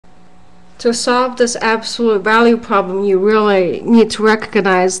To solve this absolute value problem, you really need to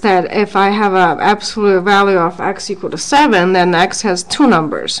recognize that if I have an absolute value of x equal to 7, then x has two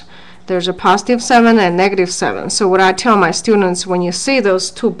numbers. There's a positive 7 and negative 7. So what I tell my students, when you see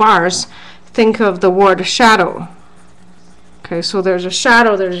those two bars, think of the word shadow. Okay, so there's a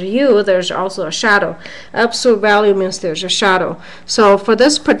shadow, there's a u, there's also a shadow. Absolute value means there's a shadow. So for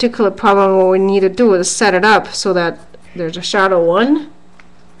this particular problem, what we need to do is set it up so that there's a shadow 1.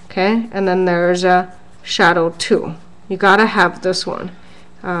 Okay, and then there's a shadow 2. You gotta have this one.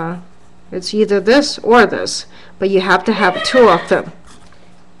 It's either this or this, but you have to have two of them.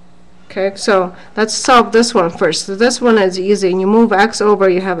 Okay, so let's solve this one first. So this one is easy. You move x over,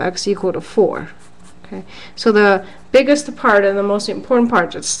 you have x equal to 4. Okay, so the biggest part and the most important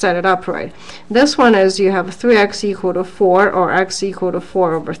part is set it up right. This one is you have 3x equal to 4 or x equal to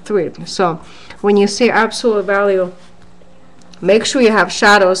 4 over 3. So when you see absolute value, make sure you have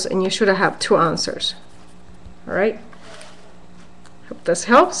shadows, and you should have two answers. All right? Hope this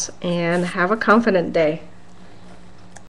helps, and have a confident day.